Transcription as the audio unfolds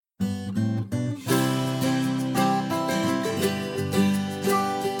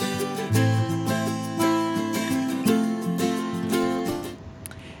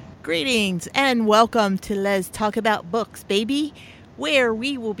Greetings and welcome to Let's Talk About Books, baby, where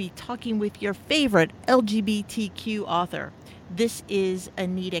we will be talking with your favorite LGBTQ author. This is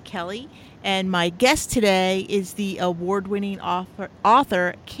Anita Kelly, and my guest today is the award-winning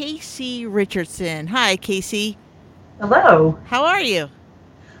author Casey Richardson. Hi, Casey. Hello. How are you?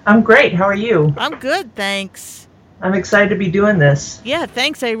 I'm great. How are you? I'm good, thanks. I'm excited to be doing this. Yeah,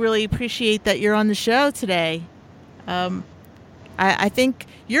 thanks. I really appreciate that you're on the show today. I think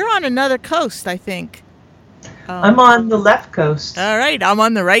you're on another coast, I think. I'm on the left coast. All right, I'm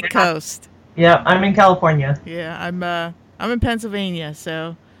on the right coast. Yeah, I'm in California. Yeah, I'm in Pennsylvania,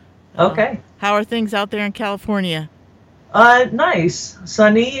 so. Okay. How are things out there in California? Nice.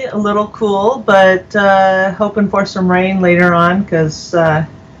 Sunny, a little cool, but hoping for some rain later on because,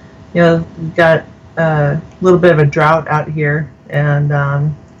 we've got a little bit of a drought out here.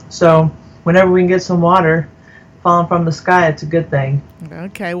 And so whenever we can get some water falling from the sky, it's a good thing.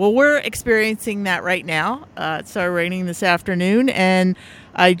 Okay, well, we're experiencing that right now. It started raining this afternoon, and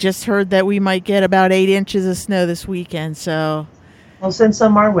I just heard that we might get about 8 inches of snow this weekend, so... We'll send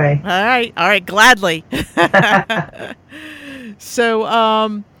some our way. All right, gladly.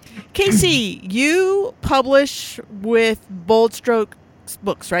 So, Casey, you publish with Bold Strokes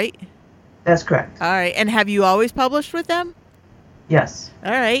Books, right? That's correct. All right, and have you always published with them? Yes.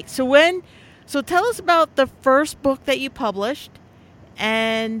 All right, so tell us about the first book that you published,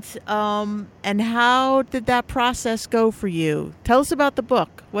 and how did that process go for you? Tell us about the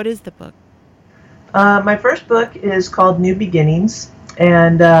book. What is the book? My first book is called New Beginnings,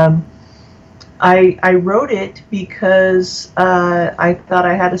 and I wrote it because I thought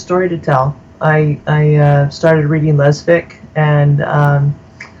I had a story to tell. I started reading lesfic, and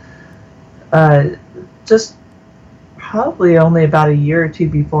just probably only about a year or two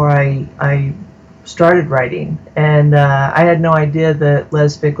before I started writing, and I had no idea that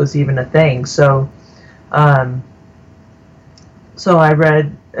lesfic was even a thing. So I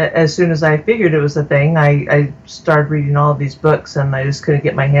read, as soon as I figured it was a thing, I started reading all of these books, and I just couldn't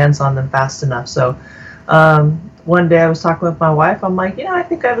get my hands on them fast enough. So one day I was talking with my wife. I'm like, I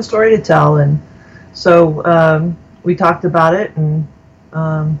think I have a story to tell. And so we talked about it, and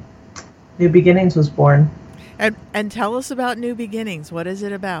New Beginnings was born. And tell us about New Beginnings. What is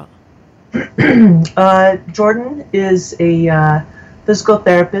it about? Jordan is a physical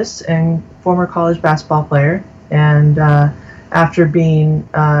therapist and former college basketball player. And after being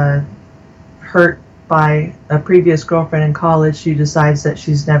hurt by a previous girlfriend in college, she decides that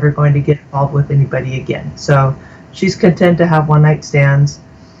she's never going to get involved with anybody again. So she's content to have one-night stands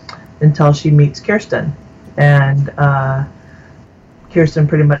until she meets Kirsten. And Kirsten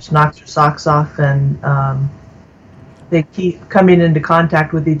pretty much knocks her socks off, and they keep coming into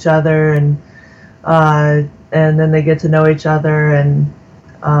contact with each other, and then they get to know each other, and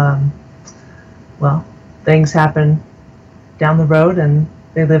things happen down the road, and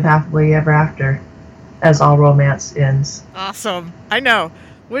they live happily ever after, as all romance ends. Awesome. I know.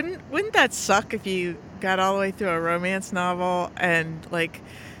 Wouldn't that suck if you got all the way through a romance novel and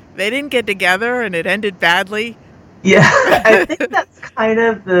they didn't get together and it ended badly? Yeah, I think that's kind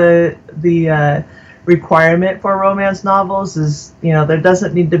of the requirement for romance novels is, there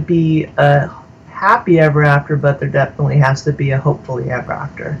doesn't need to be a happy ever after, but there definitely has to be a hopefully ever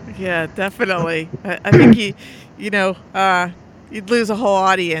after. Yeah, definitely. I think you'd lose a whole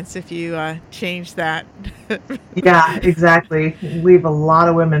audience if you changed that. Yeah, exactly. Leave a lot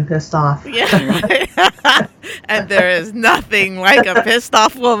of women pissed off. Yeah, right. And there is nothing like a pissed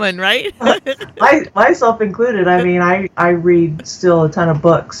off woman, right? Myself included. I mean, I read still a ton of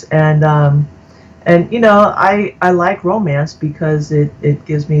books, and I like romance because it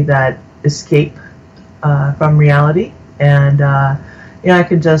gives me that escape from reality, and I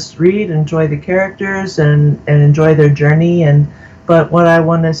can just read, enjoy the characters, and enjoy their journey, but what I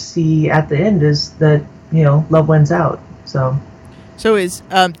want to see at the end is that love wins out. So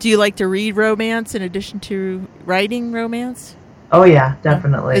do you like to read romance in addition to writing romance? Oh yeah,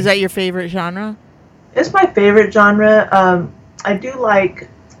 definitely. Is that your favorite genre? It's my favorite genre. I do like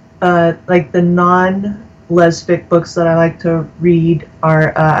the non-lesbic books that I like to read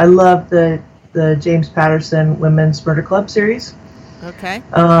are I love the James Patterson Women's Murder Club series. Okay.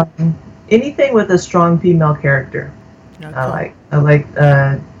 Anything with a strong female character. Okay. I like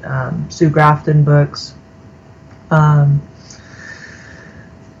Sue Grafton books.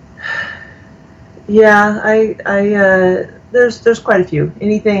 There's quite a few.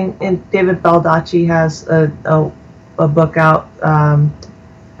 Anything, and David Baldacci has a book out.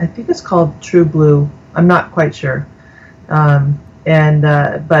 I think it's called True Blue. I'm not quite sure.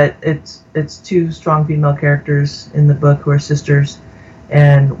 But it's two strong female characters in the book who are sisters,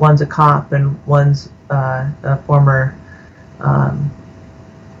 and one's a cop and one's a former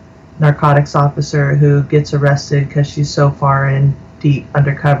narcotics officer who gets arrested because she's so far in deep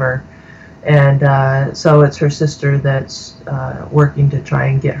undercover. And so it's her sister that's working to try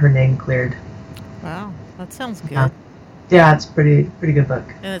and get her name cleared. Wow, that sounds good. Yeah, it's pretty good book.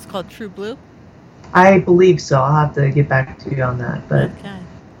 And it's called True Blue? I believe so. I'll have to get back to you on that. But okay.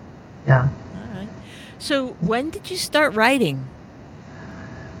 Yeah. All right. So when did you start writing?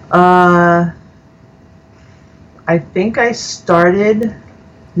 I think I started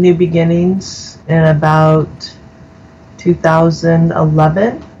New Beginnings in about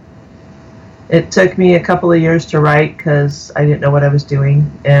 2011. It took me a couple of years to write because I didn't know what I was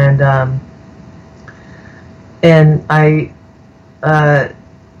doing, and I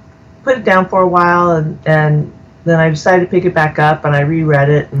put it down for a while, and then I decided to pick it back up, and I reread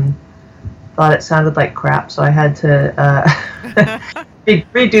it and thought it sounded like crap, so I had to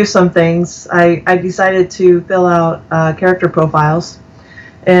redo some things. I decided to fill out character profiles,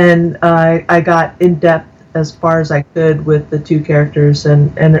 and I got in depth as far as I could with the two characters,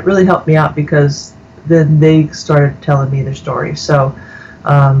 and it really helped me out because then they started telling me their story. So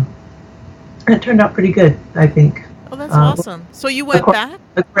it turned out pretty good, I think. Oh, that's awesome. So you went back?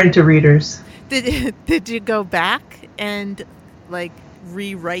 According to readers. Did you go back and like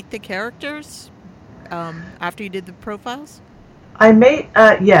rewrite the characters after you did the profiles? I made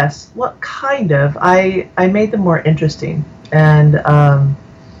yes. Well, kind of. I made them more interesting and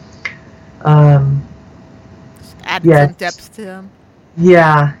added some depth to them.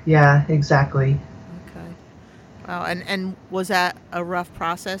 Yeah, exactly. Okay. Wow. And was that a rough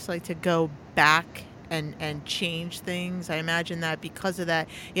process, like to go back and change things? I imagine that because of that,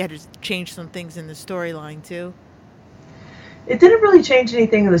 you had to change some things in the storyline too. It didn't really change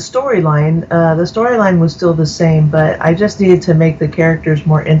anything in the storyline. The storyline was still the same, but I just needed to make the characters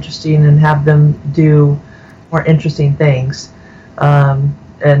more interesting and have them do more interesting things, and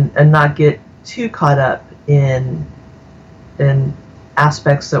not get too caught up in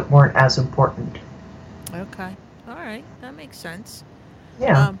aspects that weren't as important. Okay. All right. That makes sense.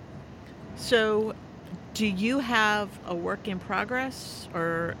 Yeah. So do you have a work in progress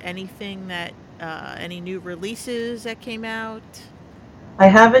or anything that any new releases that came out? I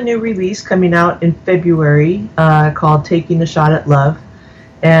have a new release coming out in February called Taking a Shot at Love.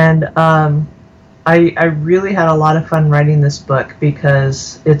 And I really had a lot of fun writing this book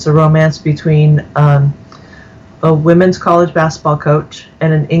because it's a romance between a women's college basketball coach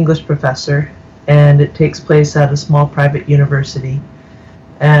and an English professor. And it takes place at a small private university.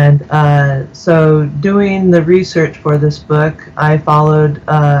 And so doing the research for this book, I followed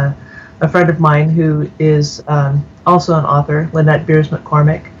a friend of mine who is also an author, Lynette Beers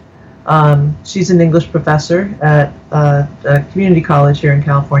McCormick. She's an English professor at a community college here in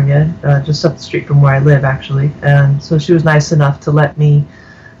California, just up the street from where I live, actually. And so she was nice enough to let me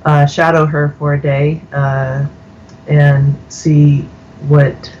shadow her for a day and see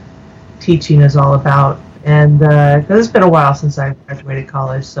what teaching is all about. And because it's been a while since I graduated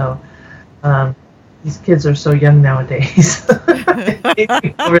college, so these kids are so young nowadays. They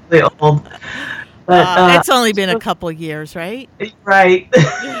feel really old. But it's only been a couple years, right? Right.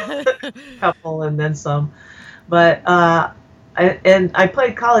 Couple and then some. But I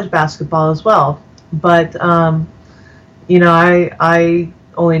played college basketball as well. But I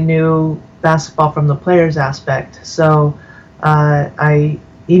only knew basketball from the players aspect. So I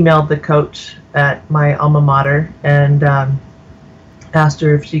emailed the coach at my alma mater and asked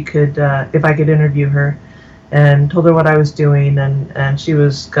her if she could, if I could interview her, and told her what I was doing, and she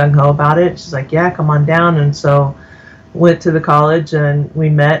was gung-ho about it. She's like, yeah, come on down. And so went to the college and we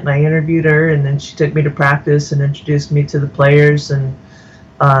met and I interviewed her, and then she took me to practice and introduced me to the players and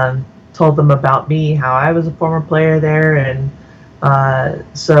told them about me, how I was a former player there. And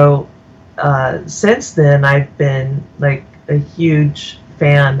so since then I've been like a huge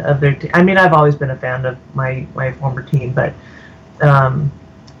fan of their team. I mean, I've always been a fan of my former team, but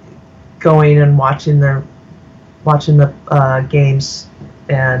going and watching the games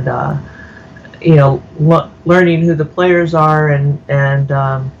and learning who the players are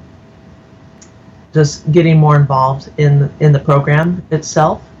and just getting more involved in the program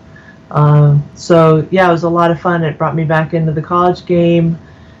itself. So yeah, it was a lot of fun. It brought me back into the college game.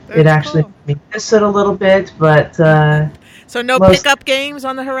 It actually made me miss it a little bit, but so no pickup games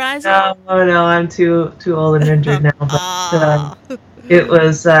on the horizon? No, I'm too old and injured now. But it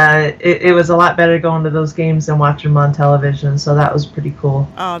was a lot better going to those games than watching them on television. So that was pretty cool.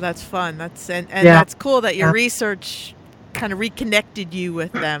 Oh, that's fun. That's cool that your research kind of reconnected you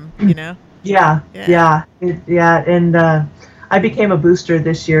with them. You know. Yeah. And I became a booster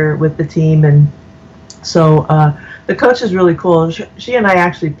this year with the team, and so the coach is really cool. She and I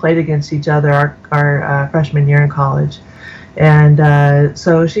actually played against each other our freshman year in college, and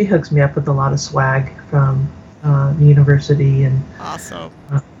so she hooks me up with a lot of swag from the university, and Awesome.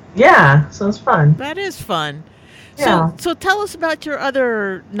 yeah, so it's fun. That is fun. Yeah. So tell us about your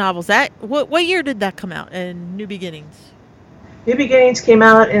other novels. What year did that come out? In New Beginnings. New Beginnings came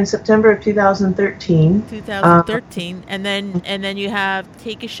out in September of 2013. 2013, and then you have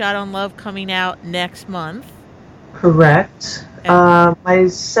Take a Shot on Love coming out next month. Correct. My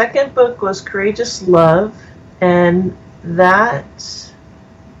second book was Courageous Love, and that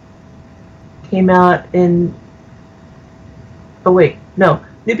came out in. Oh wait, no.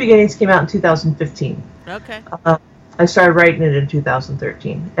 New Beginnings came out in 2015. Okay. I started writing it in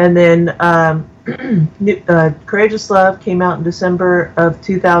 2013, and then Courageous Love came out in December of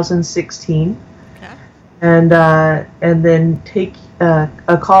 2016. Okay. And then Take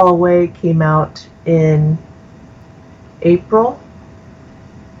a Call Away came out in April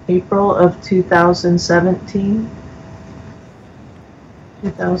of 2017.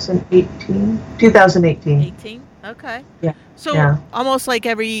 2018. 18. Okay. Yeah. So Yeah. almost like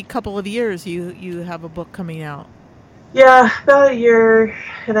every couple of years, you have a book coming out. Yeah, about a year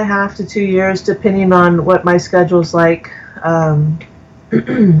and a half to 2 years, depending on what my schedule's like. I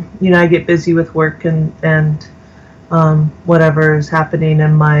get busy with work and whatever is happening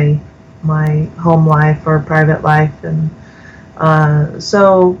in my home life or private life, and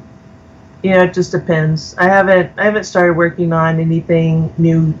so it just depends. I haven't started working on anything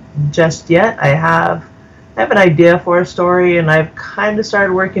new just yet. I have an idea for a story, and I've kind of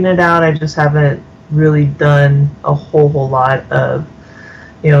started working it out. I just haven't really done a whole lot of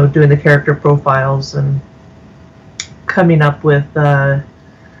doing the character profiles and coming up with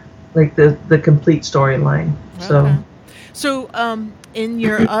like the complete storyline. Okay. So in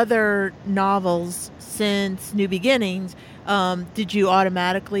your other novels since New Beginnings, did you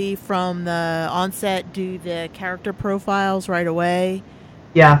automatically from the onset do the character profiles right away?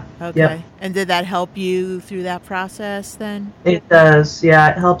 Yeah. Okay. Yep. And did that help you through that process then? It does. Yeah,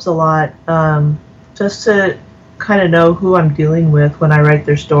 it helps a lot. Just to kind of know who I'm dealing with when I write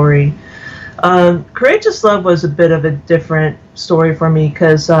their story. Courageous Love was a bit of a different story for me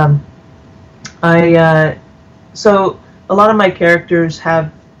because so a lot of my characters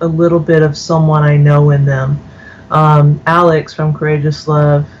have a little bit of someone I know in them. Alex from Courageous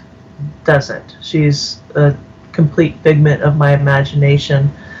Love doesn't. She's a complete figment of my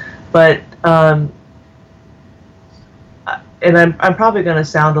imagination. But and I'm probably going to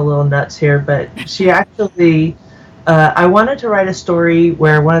sound a little nuts here, but she actually, I wanted to write a story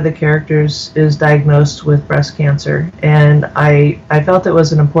where one of the characters is diagnosed with breast cancer, and I felt it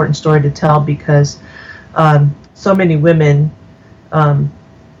was an important story to tell because so many women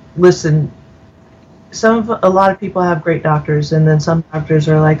listen. A lot of people have great doctors, and then some doctors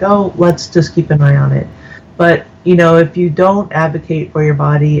are like, oh, let's just keep an eye on it. But, if you don't advocate for your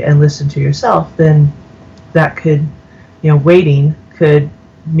body and listen to yourself, then that could, waiting could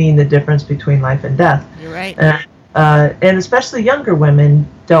mean the difference between life and death. You're right. And especially younger women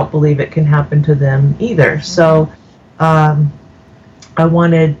don't believe it can happen to them either. Mm-hmm. So I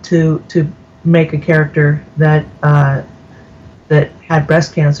wanted to make a character that had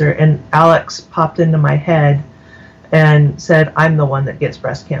breast cancer, and Alex popped into my head and said, I'm the one that gets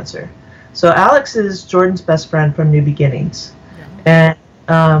breast cancer. So Alex is Jordan's best friend from New Beginnings. Yeah.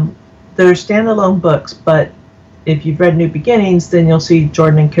 And they're standalone books, but if you've read New Beginnings, then you'll see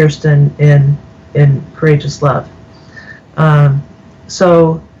Jordan and Kirsten in Courageous Love.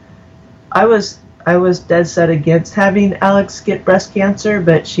 So I was dead set against having Alex get breast cancer,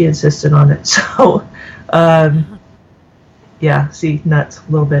 but she insisted on it. So yeah, see, nuts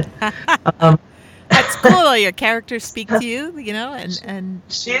a little bit. That's cool though. Your characters speak to you, and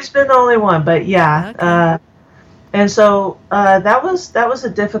she's been the only one, but yeah. Okay. And so that was a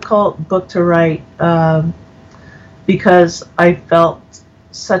difficult book to write because I felt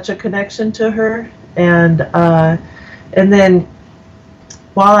such a connection to her, and then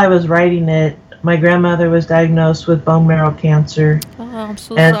while I was writing it, my grandmother was diagnosed with bone marrow cancer. Oh, I'm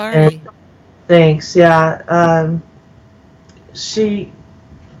so sorry. Thanks. Yeah.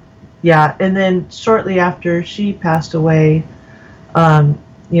 And then shortly after she passed away,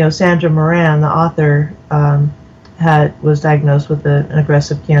 Sandra Moran, the author, was diagnosed with an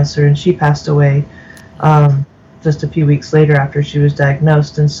aggressive cancer, and she passed away just a few weeks later after she was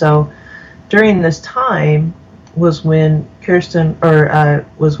diagnosed. And so during this time was when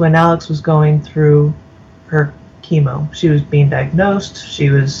when Alex was going through her chemo. She was being diagnosed. She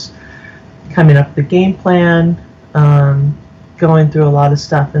was coming up with the game plan. going through a lot of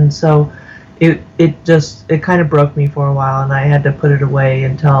stuff, and so it kind of broke me for a while, and I had to put it away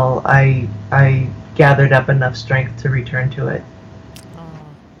until I gathered up enough strength to return to it. Oh,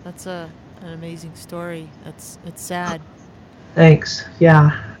 that's an amazing story. It's sad. Thanks.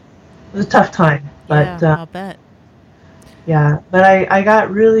 Yeah, it was a tough time, but yeah, I'll bet. yeah, but I got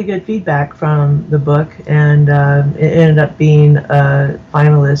really good feedback from the book, and it ended up being a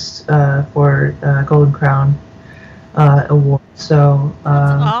finalist for Golden Crown Award. So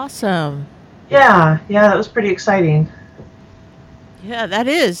That's awesome. yeah, that was pretty exciting. Yeah, that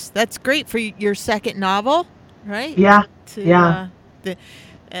is. That's great for your second novel, right? Yeah, To, yeah,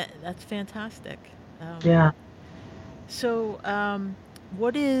 that's fantastic. yeah. So,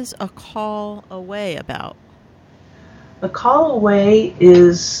 what is A Call Away about? A Call Away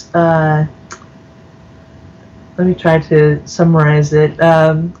is, let me try to summarize it.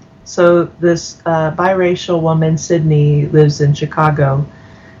 So this biracial woman, Sydney, lives in Chicago,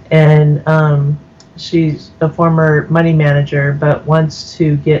 and she's a former money manager, but wants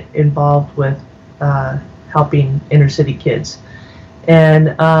to get involved with helping inner city kids.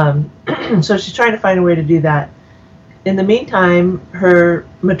 And so she's trying to find a way to do that. In the meantime, her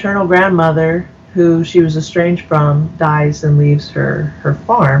maternal grandmother, who she was estranged from, dies and leaves her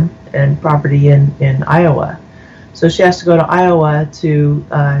farm and property in Iowa. So she has to go to Iowa to,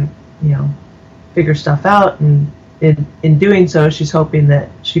 figure stuff out. And in doing so, she's hoping that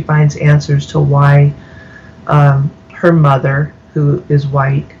she finds answers to why her mother, who is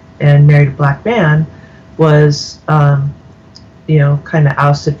white and married a black man, was, kind of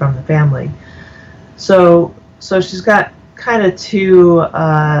ousted from the family. So she's got kind of two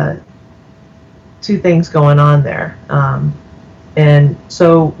things going on there. And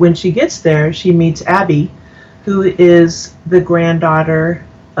so when she gets there, she meets Abby, who is the granddaughter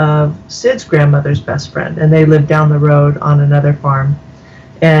of Sid's grandmother's best friend, and they live down the road on another farm.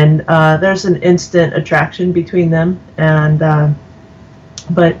 And there's an instant attraction between them. And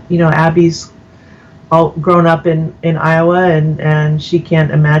but Abby's all grown up in Iowa, and she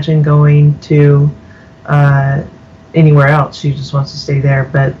can't imagine going to anywhere else. She just wants to stay there,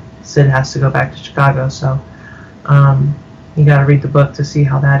 but Sid has to go back to Chicago, so you got to read the book to see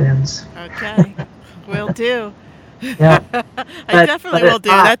how that ends. Okay, will do. Yeah, I definitely will do.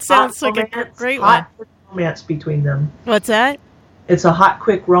 That sounds like a great one. Hot romance between them. What's that? It's a hot,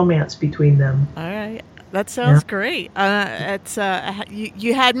 quick romance between them. All right, that sounds great. It's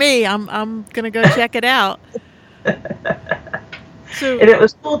you had me. I'm gonna go check it out. So, and it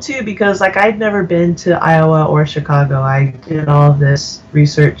was cool too because I'd never been to Iowa or Chicago. I did all of this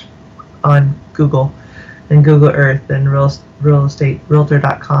research on Google and Google Earth and real estate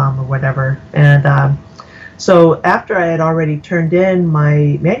realtor.com or whatever. And so after I had already turned in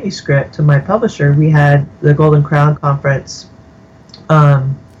my manuscript to my publisher, we had the Golden Crown Conference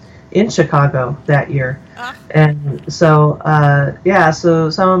in Chicago that year. And so so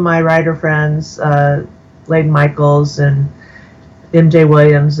some of my writer friends, Layden Michaels and MJ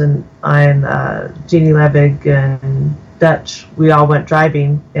Williams and Jeannie Levig and Dutch, we all went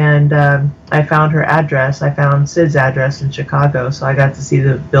driving, and I found her address. I found Sid's address in Chicago, so I got to see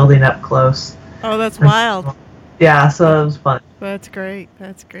the building up close. Oh, that's wild. Yeah, so it was fun. That's great.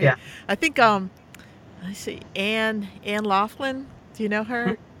 That's great. Yeah. I think, I see, Anne Laughlin. Do you know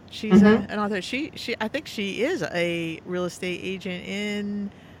her? She's an author. I think she is a real estate agent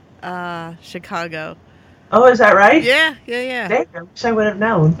in Chicago. Oh, is that right? Yeah. Dang, I wish I would have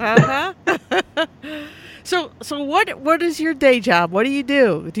known. So what is your day job? What do you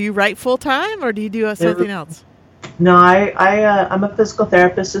do? Do you write full time, or do you do something else? No, I'm a physical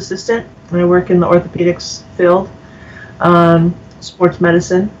therapist assistant. I work in the orthopedics field, sports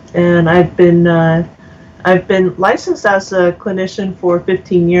medicine, and I've been licensed as a clinician for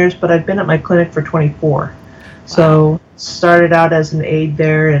 15 years, but I've been at my clinic for 24. Wow. So started out as an aide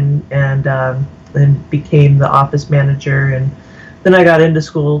there, and became the office manager, and then I got into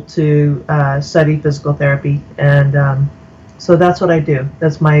school to study physical therapy, and so that's what I do.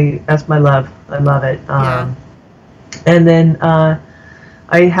 That's my love. I love it. And then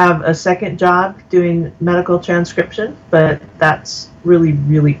I have a second job doing medical transcription, but that's really,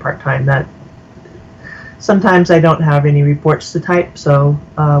 really part-time. That sometimes I don't have any reports to type, so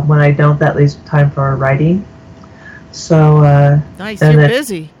when I don't, that leaves time for writing. So nice. You're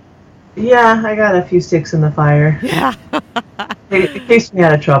busy. Yeah, I got a few sticks in the fire. Yeah. It keeps me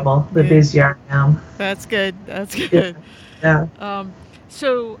out of trouble, the busier I am. That's good. That's good. Yeah.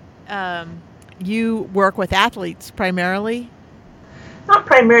 So you work with athletes primarily? Not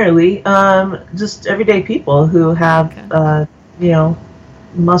primarily, just everyday people who have,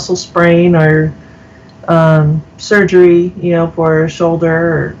 muscle sprain or, surgery, for shoulder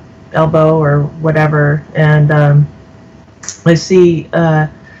or elbow or whatever. And I see, I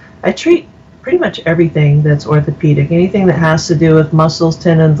treat pretty much everything that's orthopedic, anything that has to do with muscles,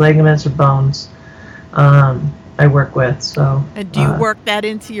 tendons, ligaments, or bones. I work with. So. And do you work that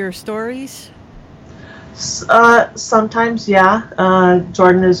into your stories? Sometimes, yeah.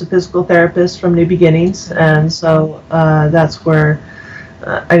 Jordan is a physical therapist from New Beginnings, and so that's where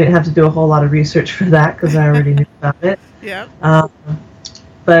I didn't have to do a whole lot of research for that because I already knew about it. Yeah.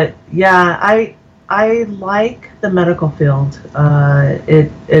 But yeah, I like the medical field.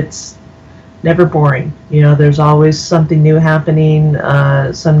 It's never boring. There's always something new happening,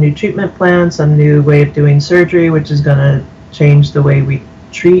 some new treatment plan, some new way of doing surgery, which is going to change the way we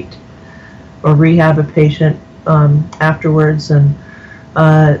treat or rehab a patient afterwards. And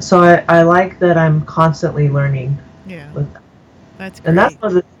so I like that I'm constantly learning. Yeah, that's great. And that's one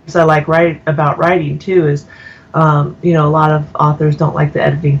of the things I like about writing too is, a lot of authors don't like the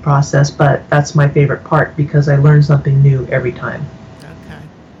editing process, but that's my favorite part because I learn something new every time. Okay, all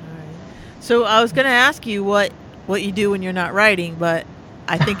right. So I was going to ask you what you do when you're not writing, but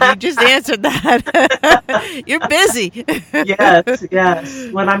I think you just answered that. You're busy.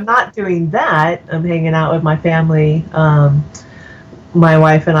 Yes. When I'm not doing that, I'm hanging out with my family. My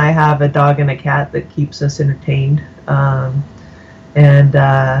wife and I have a dog and a cat that keeps us entertained.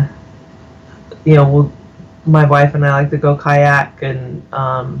 My wife and I like to go kayak, and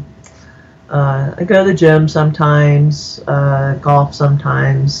I go to the gym sometimes, golf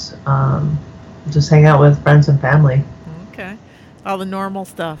sometimes, just hang out with friends and family. Okay. All the normal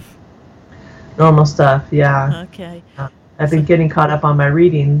stuff. Normal stuff, yeah. Okay. I've been getting caught up on my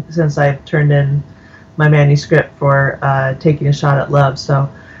reading since I've turned in my manuscript for Taking a Shot at Love, so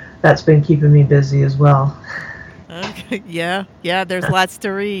that's been keeping me busy as well. Okay. Yeah, there's lots to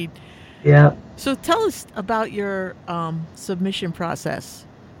read. Yeah. So tell us about your submission process.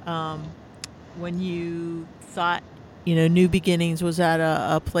 When you thought, New Beginnings was at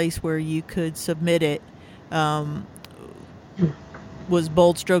a place where you could submit it, was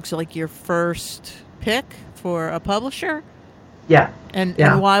Bold Strokes like your first pick for a publisher? Yeah. And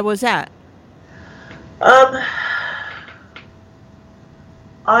why was that?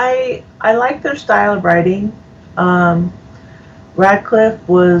 I like their style of writing. Radcliffe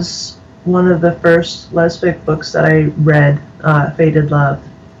was one of the first lesbic books that I read, Fated Love,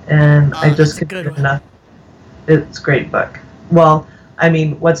 and I just couldn't get enough. It's a great book. Well, I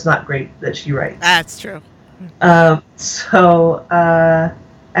mean, what's not great that she writes? That's true.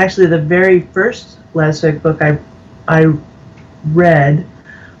 Actually, the very first lesbic book I read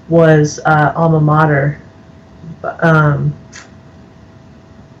was Alma Mater.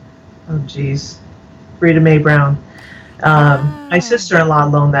 Rita Mae Brown. My sister-in-law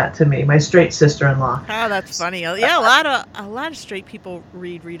loaned that to me. My straight sister-in-law. Oh, that's funny. Yeah, a lot of straight people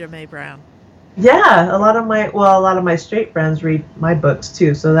read Rita Mae Brown. Yeah, a lot of my straight friends read my books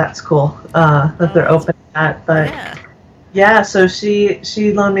too, so that's cool that they're open to that. But yeah, so she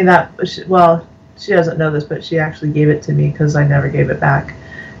loaned me that. She doesn't know this, but she actually gave it to me because I never gave it back.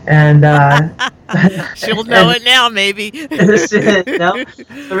 And she'll know it now, maybe. No, so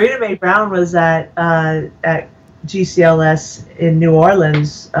Rita Mae Brown was at GCLS in New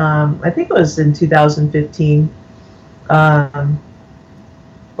Orleans. I think it was in 2015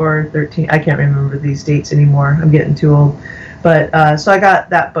 or 13. I can't remember these dates anymore. I'm getting too old. But so I got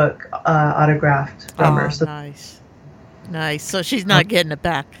that book autographed from her. So, nice. So she's not getting it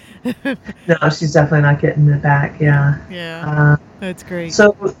back. No, she's definitely not getting it back. Yeah. Yeah. That's great.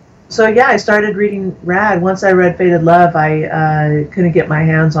 So yeah, I started reading Rad. Once I read Fated Love, I couldn't get my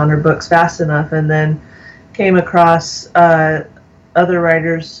hands on her books fast enough, and then came across other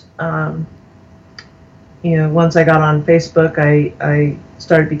writers. Once I got on Facebook, I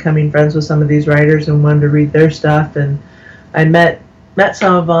started becoming friends with some of these writers and wanted to read their stuff, and I met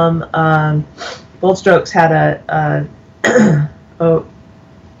some of them. Bold Strokes had an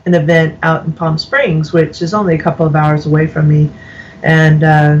event out in Palm Springs, which is only a couple of hours away from me,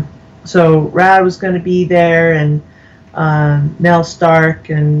 and so Rad was going to be there, and Nell Stark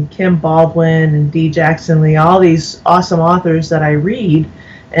and Kim Baldwin and Dee Jackson Lee, all these awesome authors that I read,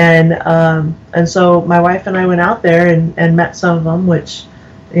 and so my wife and I went out there and met some of them, which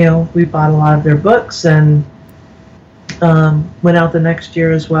we bought a lot of their books, and went out the next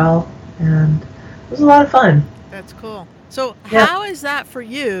year as well, and it was a lot of fun. That's cool. So how is that for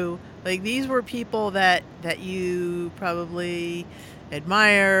you? Like, these were people that you probably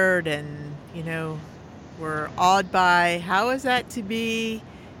admired and were awed by. How is that to be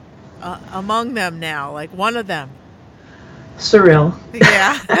among them now, like one of them? surreal.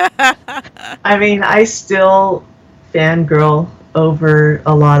 Yeah. I mean, I still fangirl over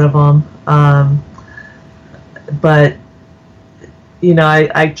a lot of them, but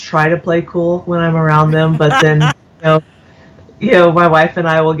I try to play cool when I'm around them. But then, my wife and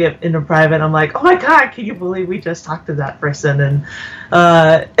I will get into private. And I'm like, oh my god, can you believe we just talked to that person? And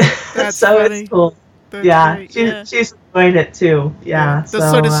That's so funny. it's cool. That's Yeah, great. she's enjoying it too. Yeah.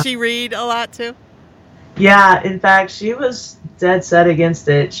 So does she read a lot too? Yeah, in fact, she was dead set against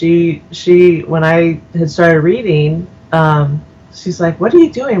it. She when I had started reading, she's like, "What are you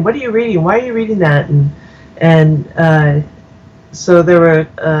doing? What are you reading? Why are you reading that?" And so there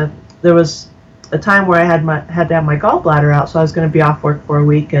was a time where I had to have my gallbladder out, so I was going to be off work for a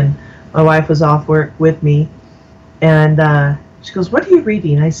week, and my wife was off work with me, and she goes, "What are you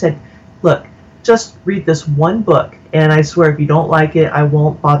reading?" I said, "Look, just read this one book, and I swear if you don't like it, I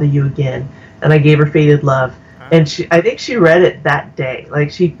won't bother you again." And I gave her Fated Love. And I think she read it that day. Like,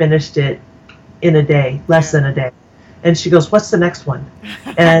 she finished it in a day, less than a day. And she goes, "What's the next one?"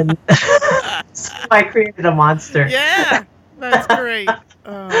 And so I created a monster. Yeah, that's great.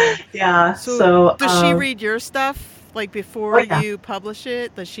 Yeah. So does she read your stuff, like, before yeah. you publish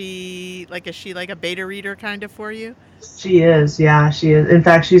it? Is she like a beta reader kind of for you? She is, yeah, she is. In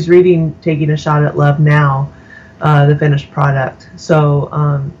fact, she's reading Taking a Shot at Love now. The finished product, so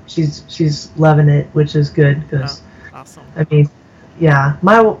she's loving it, which is good because awesome. I mean, yeah,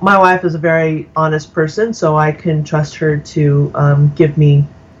 my wife is a very honest person, so I can trust her to give me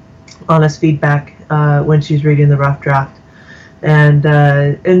honest feedback when she's reading the rough draft,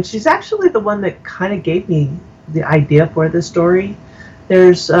 and she's actually the one that kind of gave me the idea for this story.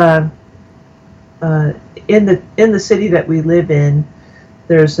 There's in the city that we live in,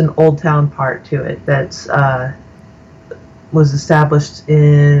 there's an old town part to it that's was established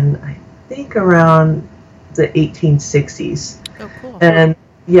in, I think, around the 1860s. Oh, cool. And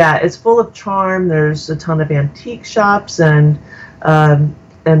yeah, it's full of charm. There's a ton of antique shops, and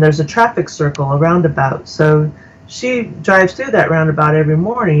there's a traffic circle, a roundabout. So she drives through that roundabout every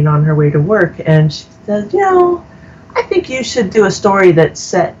morning on her way to work, and she says, I think you should do a story that's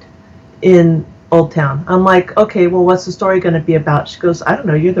set in Old Town. I'm like, okay, well, what's the story going to be about? She goes, I don't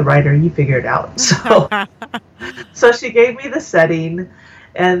know, you're the writer, you figure it out. So she gave me the setting,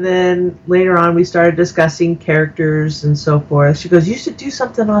 and then later on we started discussing characters and so forth. She goes, you should do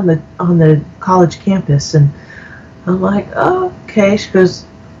something on the college campus. And I'm like, oh, okay. She goes,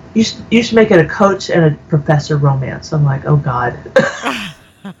 you should make it a coach and a professor romance. I'm like, oh god.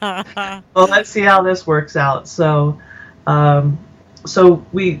 Well, let's see how this works out. So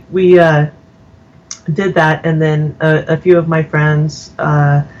we did that, and then a few of my friends,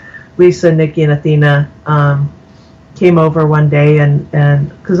 Lisa, Nikki, and Athena, came over one day, and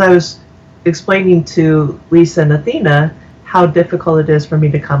because I was explaining to Lisa and Athena how difficult it is for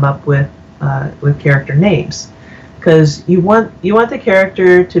me to come up with character names, because you want the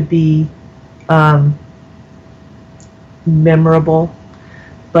character to be memorable,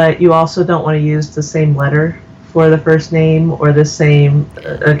 but you also don't want to use the same letter for the first name, or the same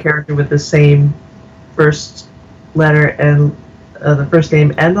a character with the same first letter and the first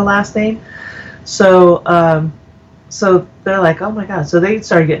name and the last name. So they're like, oh my god. So they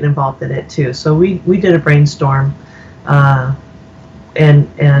started getting involved in it too. So we did a brainstorm, and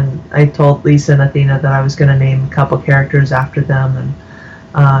I told Lisa and Athena that I was going to name a couple characters after them,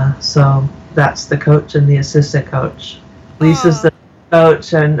 and so that's the coach and the assistant coach. Lisa's the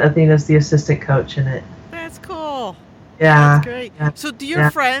coach and Athena's the assistant coach in it. That's cool. Yeah. That's great. Yeah. So do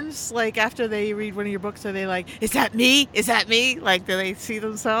your friends, like, after they read one of your books, are they like, is that me? Is that me? Like, do they see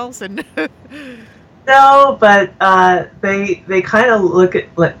themselves? And no, but they kind of look at,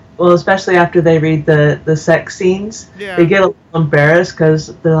 like, well, especially after they read the sex scenes, they get a little embarrassed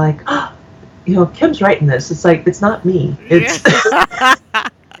because they're like, oh, Kim's writing this. It's like, it's not me. It's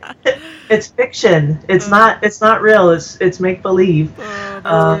it's fiction. It's not real. It's make believe.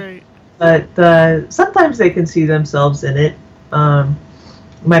 Right. But sometimes they can see themselves in it.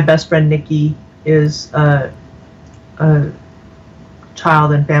 My best friend Nikki is a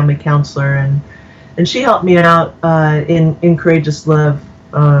child and family counselor, and she helped me out in Courageous Love.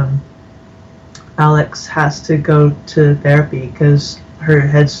 Alex has to go to therapy because her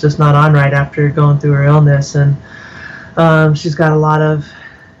head's just not on right after going through her illness, and she's got a lot of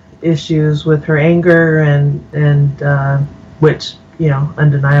issues with her anger and which,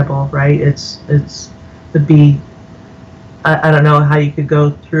 undeniable, right? It's would be, I don't know how you could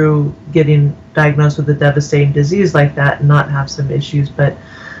go through getting diagnosed with a devastating disease like that and not have some issues, but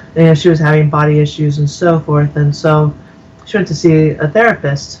she was having body issues and so forth, and so she went to see a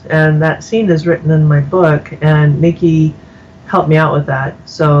therapist, and that scene is written in my book, and Nikki helped me out with that.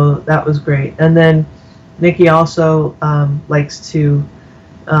 So that was great. And then Nikki also likes to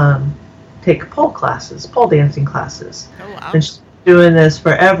take pole dancing classes. Oh, wow. And she's been doing this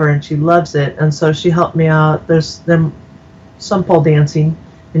forever, and she loves it. And so she helped me out. There's some pole dancing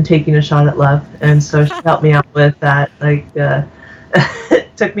and taking a shot at love. And so she helped me out with that. Like,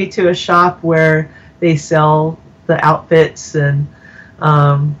 took me to a shop where they sell the outfits, and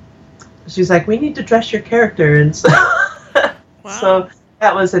she's like, we need to dress your character. And so, Wow. so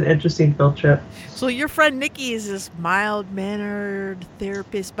that was an interesting field trip. So your friend Nikki is this mild-mannered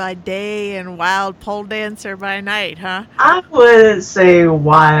therapist by day and wild pole dancer by night, huh? I wouldn't say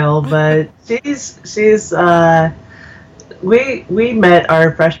wild, but she's we met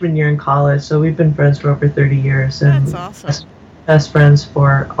our freshman year in college, so we've been friends for over 30 years, and That's awesome. best friends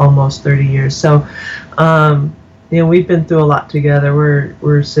for almost 30 years. So, we've been through a lot together.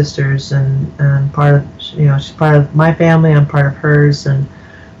 We're sisters, and part of, she's part of my family. I'm part of hers, and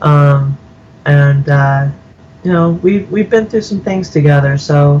we've been through some things together.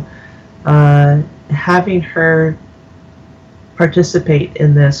 So, having her participate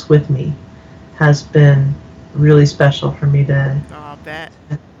in this with me has been really special for me to Bet.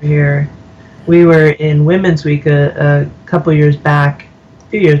 hear. We were in Women's Week a few years back,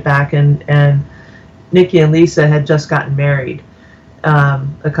 and Nikki and Lisa had just gotten married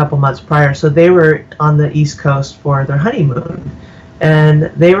a couple months prior, so they were on the East Coast for their honeymoon, and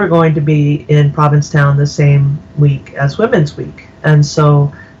they were going to be in Provincetown the same week as Women's Week, and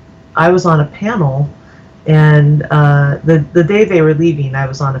so I was on a panel, and the day they were leaving, I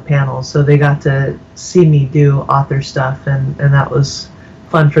was on a panel, so they got to see me do author stuff, and that was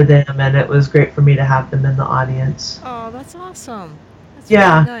fun for them, and it was great for me to have them in the audience. Oh, that's awesome. That's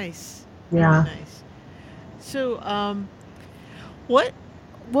Yeah. really nice. Yeah. Really nice. So,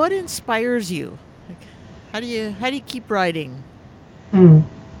 what inspires you? Like, how do you keep writing?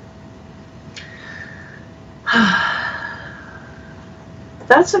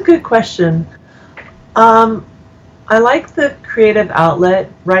 That's a good question. I like the creative outlet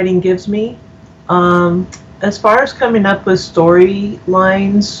writing gives me. As far as coming up with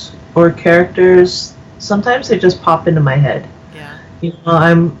storylines or characters, sometimes they just pop into my head. Yeah.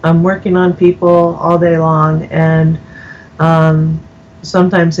 I'm working on people all day long, and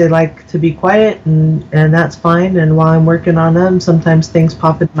sometimes they like to be quiet, and that's fine. And while I'm working on them, sometimes things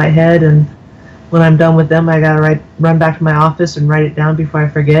pop into my head, and when I'm done with them, I gotta run back to my office and write it down before I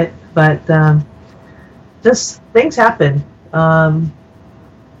forget. But just things happen.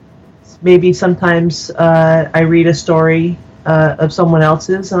 Maybe sometimes I read a story of someone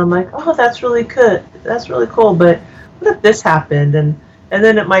else's, and I'm like, oh, that's really good. That's really cool. But what if this happened? And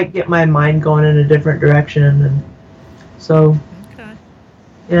then it might get my mind going in a different direction. And so, Okay.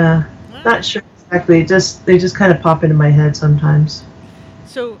 yeah, not sure exactly. They just kind of pop into my head sometimes.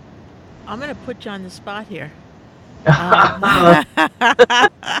 So, I'm gonna put you on the spot here.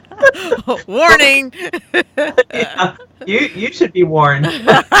 Warning. Yeah, you should be warned.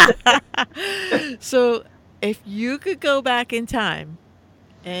 So, if you could go back in time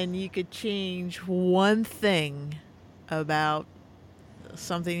and you could change one thing about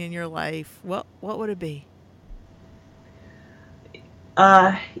something in your life, what would it be?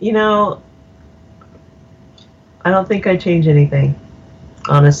 I don't think I'd change anything,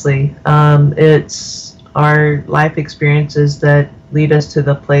 honestly. It's our life experiences that lead us to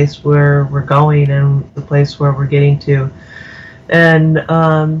the place where we're going and the place where we're getting to. And,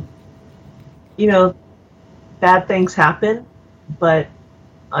 bad things happen, but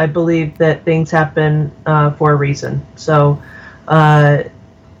I believe that things happen for a reason. So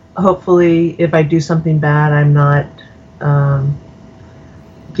hopefully if I do something bad, I'm not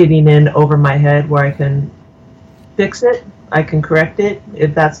getting in over my head where I can fix it. I can correct it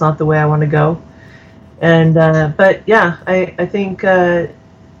if that's not the way I want to go. And but yeah, I think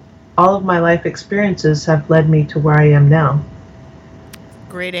all of my life experiences have led me to where I am now.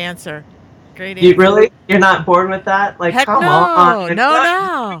 Great answer. Great answer. You really? You're not bored with that? Like, Heck come no, on.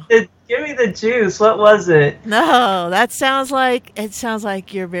 no. Give me the juice. What was it? No, that sounds like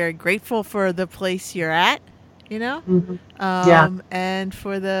you're very grateful for the place you're at, Mm-hmm. Yeah. and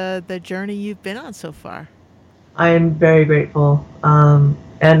for the journey you've been on so far. I am very grateful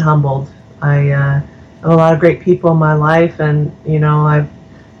and humbled. I have a lot of great people in my life, and I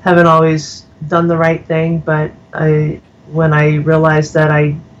haven't always done the right thing, but when I realized that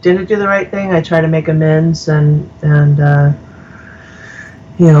I didn't do the right thing, I try to make amends, and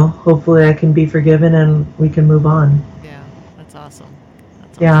hopefully I can be forgiven and we can move on. Yeah, that's awesome.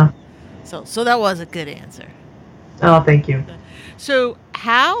 Yeah. So that was a good answer. Oh, thank you. So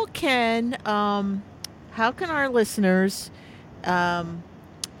how can our listeners um,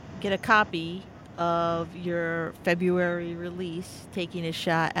 get a copy of your February release, Taking a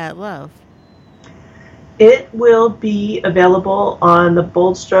Shot at Love? It will be available on the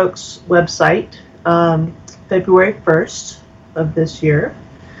Bold Strokes website February 1st of this year,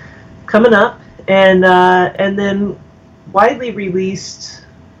 coming up, and then widely released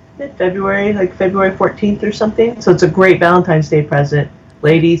mid-February, like February 14th or something. So it's a great Valentine's Day present.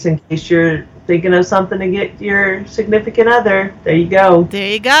 Ladies, in case you're thinking of something to get your significant other, there you go.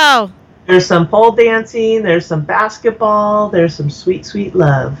 There you go. There's some pole dancing, there's some basketball, there's some sweet, sweet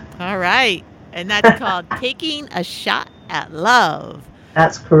love. All right. And that's called Taking a Shot at Love.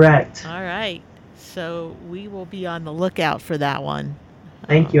 That's correct. All right. So we will be on the lookout for that one.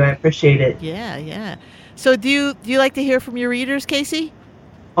 Thank you. I appreciate it. Yeah, yeah. So do you like to hear from your readers, Casey?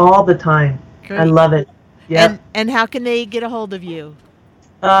 All the time. Great. I love it. Yeah. And how can they get a hold of you?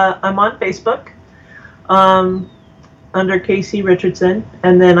 I'm on Facebook under Casey Richardson,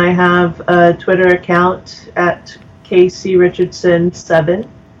 and then I have a Twitter account at Casey Richardson 7,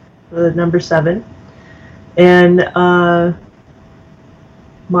 the number 7, and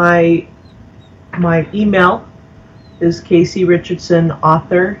my email is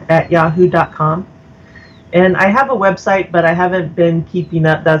CaseyRichardsonAuthor@yahoo.com. And I have a website, but I haven't been keeping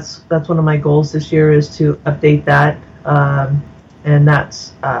up. That's one of my goals this year, is to update that. And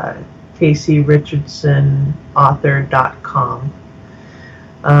that's CaseyRichardsonAuthor.com.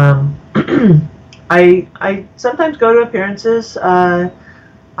 I sometimes go to appearances. I'm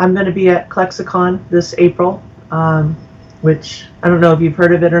going to be at Klexicon this April, which I don't know if you've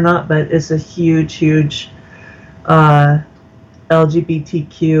heard of it or not, but it's a huge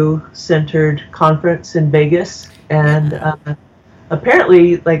LGBTQ-centered conference in Vegas, and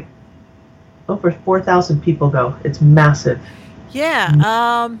apparently, like, over 4,000 people go. It's massive. Yeah,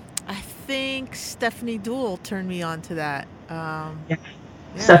 I think Stephanie Duell turned me on to that. Yeah.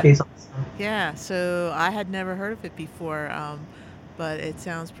 Stephanie's awesome. Yeah, so I had never heard of it before, but it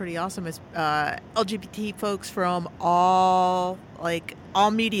sounds pretty awesome. It's LGBT folks from all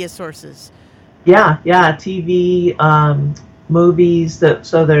media sources. Yeah, TV, movies.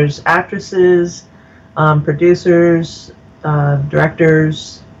 So there's actresses, producers,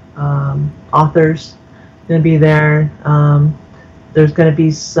 directors, authors going to be there. There's going to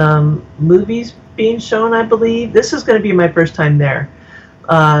be some movies being shown, I believe. This is going to be my first time there.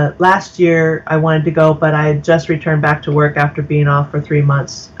 Last year I wanted to go, but I had just returned back to work after being off for 3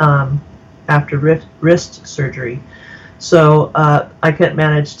 months after wrist surgery. So I couldn't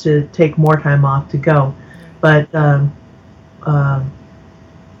manage to take more time off to go. But a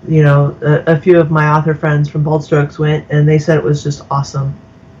few of my author friends from Bold Strokes went, and they said it was just awesome.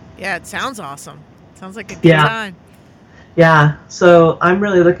 Yeah, it sounds awesome. Sounds like a good time. Yeah, so I'm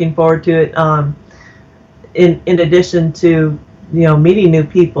really looking forward to it. In addition to meeting new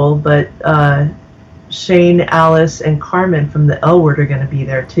people, but Shane, Alice, and Carmen from the L Word are going to be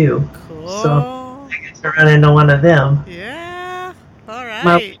there too. Cool. So I get to run into one of them. Yeah. All right.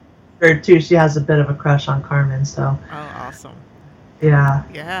 My her too. She has a bit of a crush on Carmen. So. Oh, awesome. Yeah.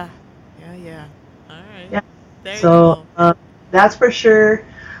 Yeah. All right. Yeah. There so that's for sure.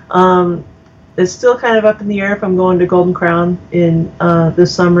 It's still kind of up in the air if I'm going to Golden Crown in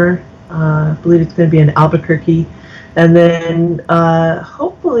this summer. I believe it's going to be in Albuquerque, and then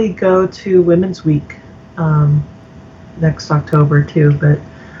hopefully go to Women's Week next October too. But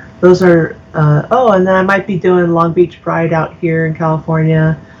those are and then I might be doing Long Beach Pride out here in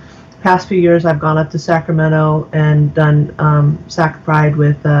California. Past few years I've gone up to Sacramento and done Sac Pride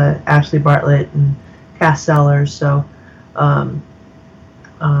with Ashley Bartlett and Cass Sellers, so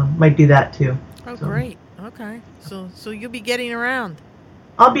might do that too. Oh, so. Great. Okay. So you'll be getting around.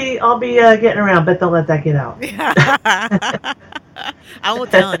 I'll be getting around, but don't let that get out. I won't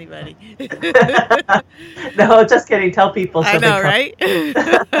tell anybody. No, just kidding. Tell people. I know, right?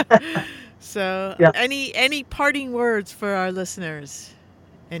 So, yeah. Any parting words for our listeners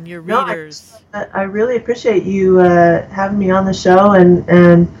and your readers? No, I really appreciate you having me on the show,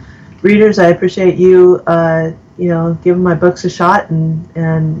 and readers, I appreciate you giving my books a shot,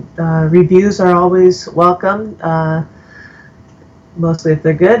 and reviews are always welcome. Mostly if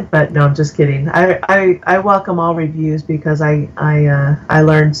they're good, but no, I'm just kidding. I welcome all reviews because I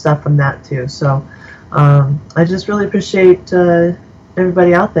learned stuff from that too. So I just really appreciate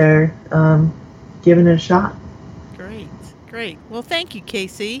everybody out there giving it a shot. Great. Well, thank you,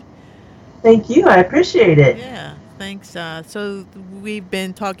 Casey. Thank you. I appreciate it. Yeah. thanks. So we've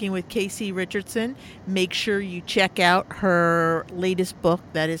been talking with Casey Richardson. Make sure you check out her latest book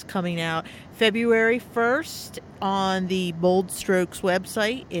that is coming out February 1st on the Bold Strokes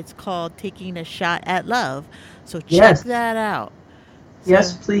website. It's called Taking a Shot at Love. So check that out.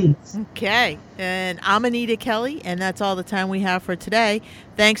 Yes, please. Okay. And I'm Anita Kelly, and that's all the time we have for today.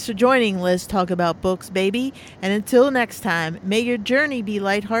 Thanks for joining Let's Talk About Books, baby. And until next time, may your journey be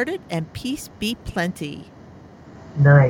lighthearted and peace be plenty. Nice.